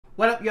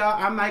What up,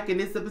 y'all? I'm Mike and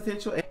this is The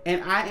Potential,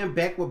 and I am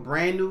back with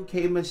brand new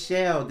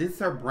KMichelle. This is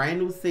her brand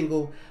new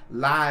single,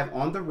 live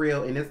on the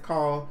reel, and it's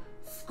called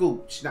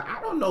Scooch. Now, I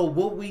don't know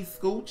what we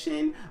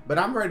scooching, but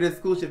I'm ready to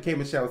scooch if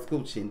KMichelle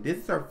scooching. This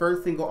is her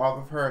first single off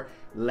of her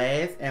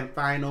last and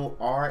final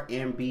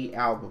R&B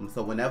album.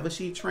 So whenever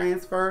she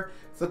transfer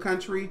to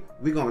country,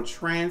 we're going to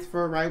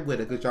transfer right with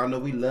her, because y'all know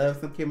we love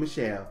some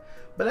KMichelle.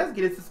 But let's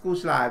get into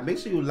Scooch Live. Make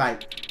sure you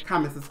like,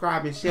 comment,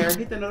 subscribe, and share.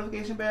 Hit the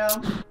notification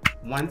bell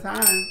one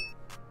time.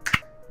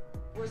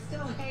 We're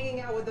still hanging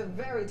out with the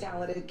very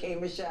talented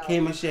KMichelle.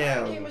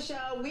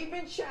 KMichelle, we've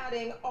been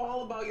chatting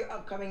all about your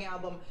upcoming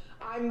album,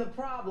 I'm the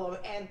Problem,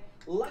 and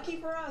lucky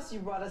for us, you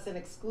brought us an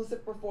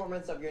exclusive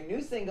performance of your new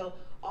single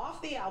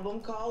off the album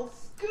called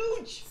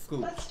Scooch.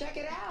 Let's check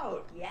it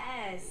out.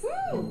 Yes.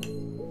 Woo!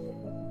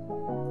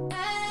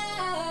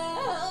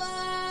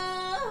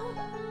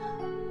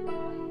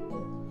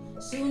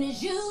 Soon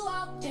as you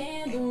walked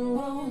in the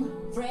room,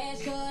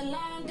 fresh cut,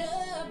 lined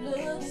up,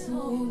 looking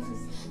smooth.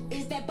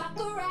 It's that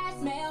baccarat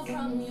smell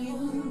from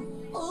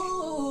you.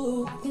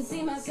 Ooh, I can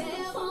see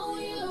myself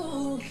on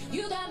you.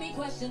 You got me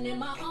questioning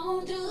my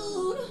own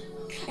dude.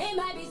 It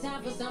might be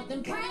time for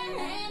something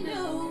brand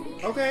new.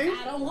 Okay.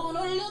 I don't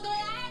wanna look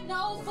like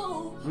no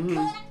fool, but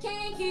I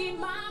can't keep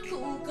my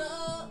cool,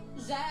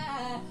 'cause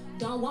I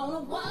don't want a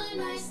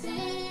one-night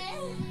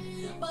stand,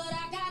 but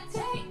I gotta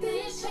take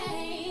this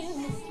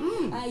chance.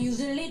 I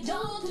usually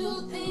don't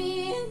do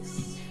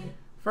this.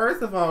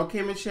 First of all,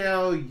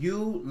 KMichelle,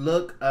 you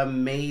look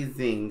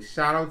amazing.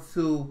 Shout out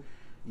to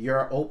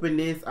your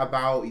openness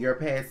about your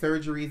past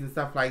surgeries and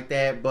stuff like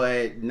that.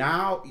 But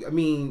now, I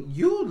mean,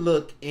 you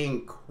look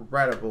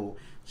incredible.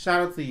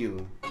 Shout out to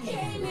you.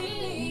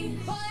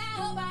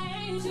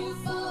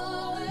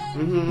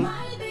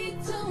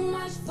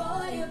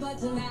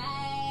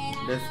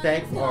 The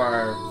stacks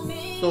are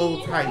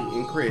so tight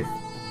and crisp.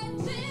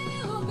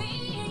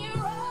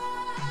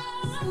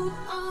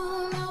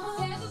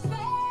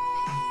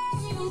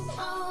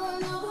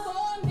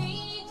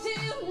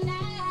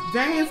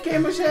 Dance,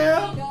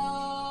 KMichelle.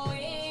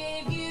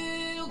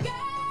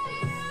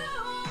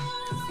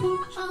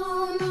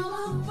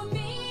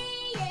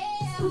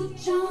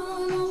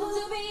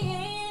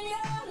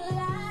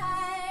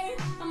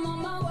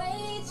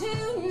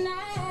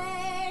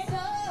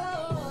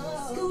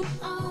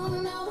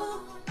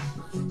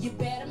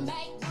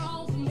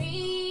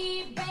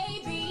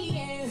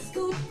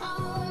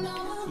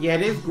 Yeah,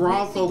 this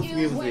grown folks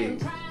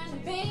music.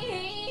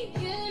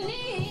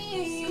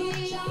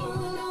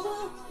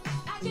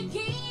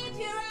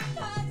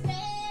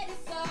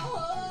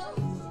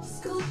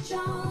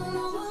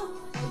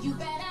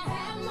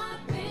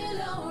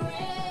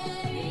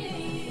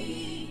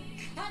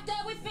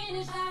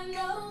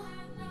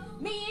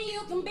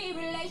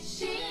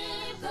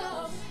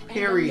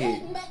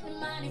 Period.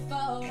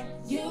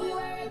 You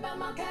worry about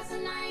my past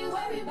and I ain't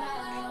worried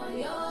about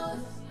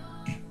yours.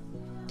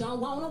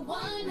 Don't want a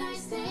one-night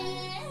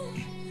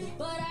stand,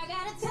 but I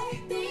gotta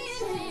take this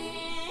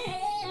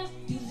chance.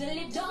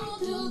 Usually don't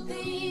do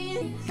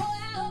this. Boy, I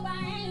hope I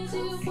ain't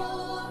too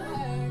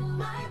forward.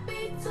 Might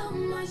be too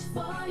much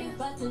for you,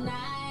 but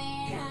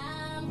tonight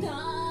I'm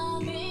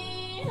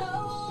coming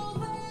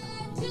over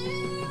to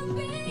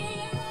be.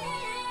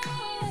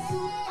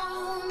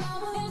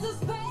 There's a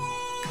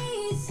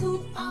space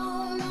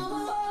on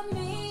over for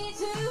me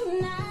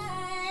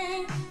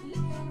tonight.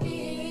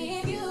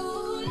 If you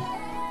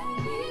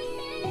let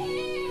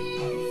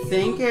me.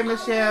 Sing,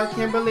 KMichelle,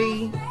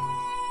 Kimberly.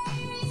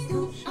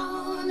 Scoot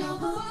on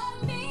over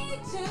for me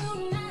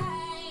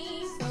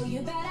tonight. So you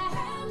better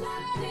have my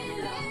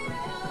pillow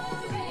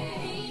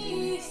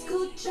ready.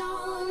 Scoot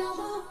on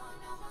over.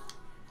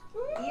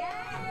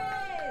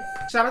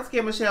 Yes! Shout out to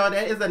KMichelle.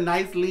 That is a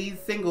nice lead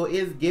single.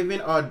 It's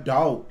giving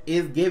adult.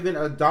 It's giving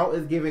adult.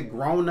 It's giving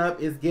grown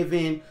up. It's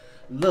giving,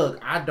 look,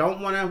 I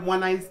don't want a one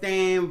night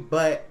stand,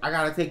 but I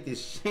gotta take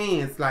this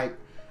chance. Like,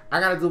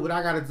 I gotta do what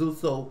I gotta do.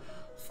 So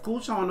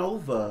scooch on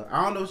over.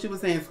 I don't know if she was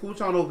saying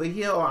scooch on over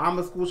here or I'm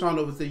gonna scooch on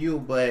over to you,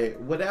 but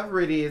whatever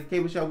it is,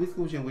 KMichelle, we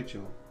scooching with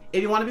you.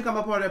 If you want to become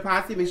a part of the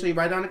posse, make sure you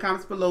write down in the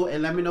comments below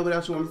and let me know what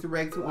else you want me to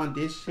react to on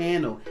this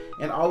channel.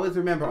 And always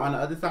remember, on the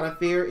other side of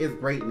fear is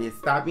greatness.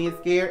 Stop being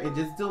scared and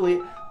just do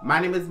it. My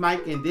name is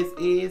Mike and this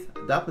is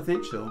The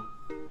Potential.